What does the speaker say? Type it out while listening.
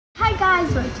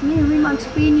guys, so it's me Reem on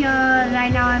screen here.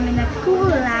 Right now I'm in a cool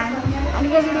land. And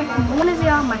you guys know no one is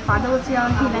here, my father was here,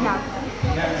 he went out.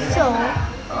 So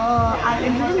I've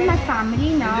introduced my family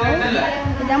now.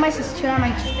 They're my sister and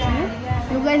my sister.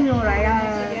 You guys know,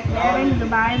 right? They're in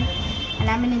Dubai and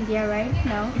I'm in India right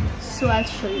now. So I'll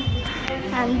show you.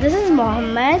 And this is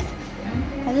Mohammed.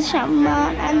 And this is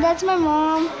Shamma. And that's my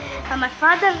mom. And my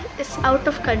father is out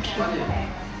of country.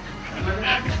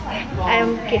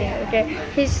 I'm kidding, okay?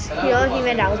 He's here, he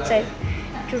went outside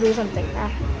to do something.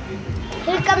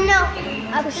 He'll come now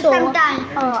after some time.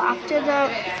 After the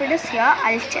food is here,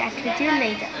 I'll chat with you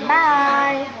later.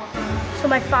 Bye! So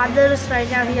my father is right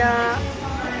now here.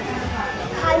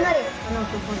 Hi, Mari.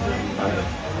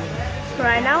 So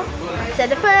right now, set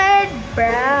the food,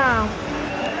 brown.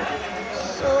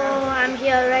 So I'm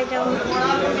here right now.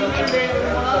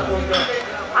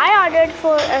 I ordered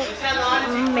for a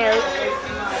milk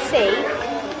shake.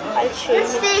 I'll show you.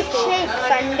 Shake.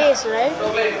 Sundays, right?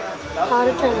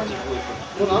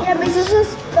 Yeah, but this is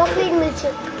chocolate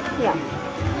milkshake. Yeah.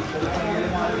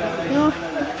 No.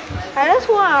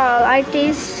 I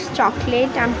taste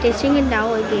chocolate. I'm tasting it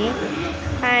now again.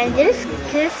 And there is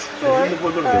this for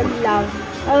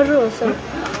a rose. So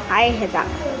I had that.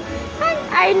 And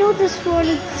I know this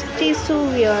one tastes so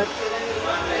weird.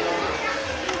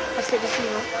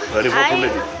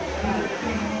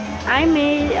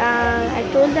 I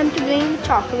told them to bring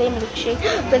chocolate milkshake.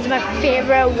 That's my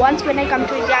favorite. Once when I come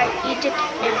to India, I eat it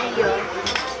every year.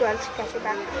 So I'll catch it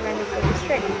back when the food is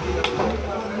ready.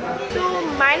 So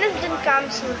minus didn't come,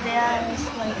 so there is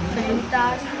like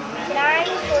faludas. Can I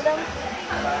show them?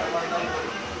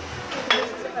 This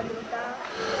is a faluda.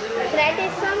 Can I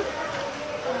taste some?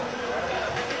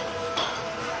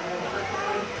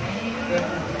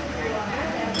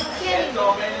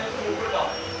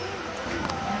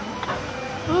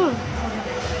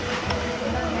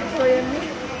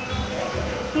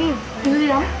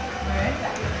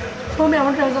 So I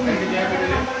want to try something.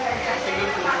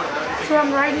 So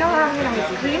I'm right now having an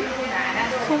ice cream.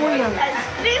 So yummy. Ice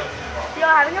cream?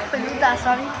 You're having a faluda,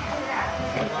 sorry.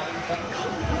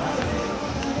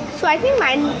 So I think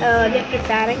mine, they're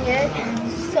preparing it.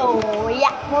 So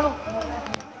yeah.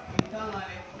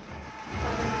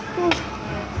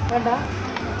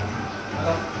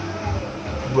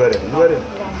 Where?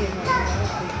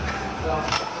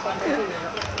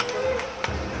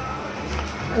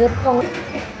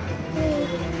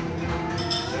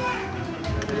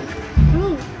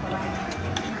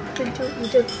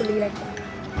 Fully like that.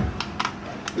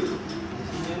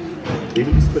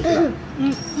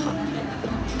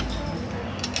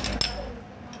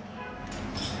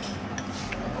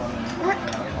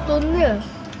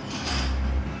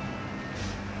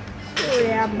 So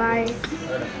yeah, bye.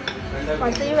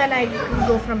 I'll see you when I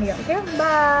go from here. Okay,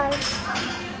 bye.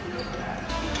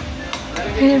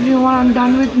 Hey everyone, I'm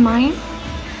done with mine.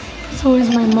 So is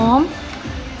my mom.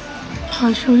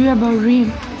 I'll show you about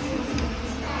Reem.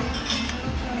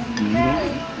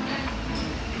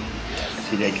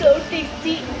 So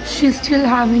tasty. She's still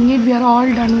having it. We are all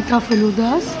done with our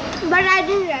faludas. But I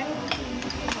didn't run.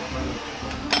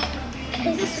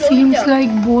 Seems like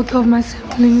both of my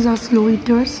siblings are slow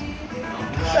eaters.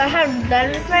 So I have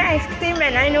done with my ice cream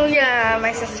and I know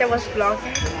my sister was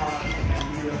vlogging.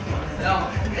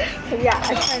 Yeah,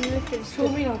 I finally finished. Show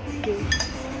me now.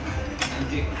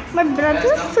 My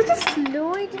brother is such a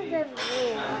slow eater.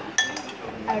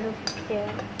 I don't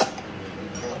care.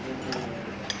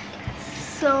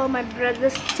 So my brother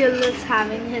still is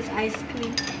having his ice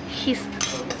cream. He's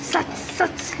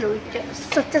such slow eater.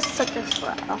 Such a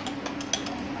slow.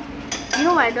 You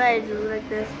know why do I do like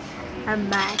this? I'm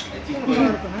mad.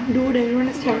 Dude, everyone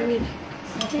is telling it.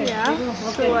 Yeah.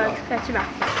 So I'll catch you back.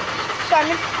 So I'm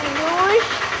in English.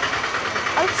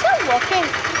 I'm still walking.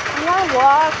 I'm gonna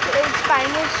walk. It's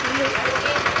finally really.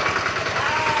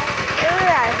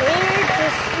 I hate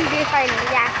this day finally.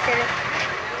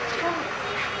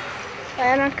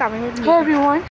 Yeah, I'm not coming with me. Hey everyone.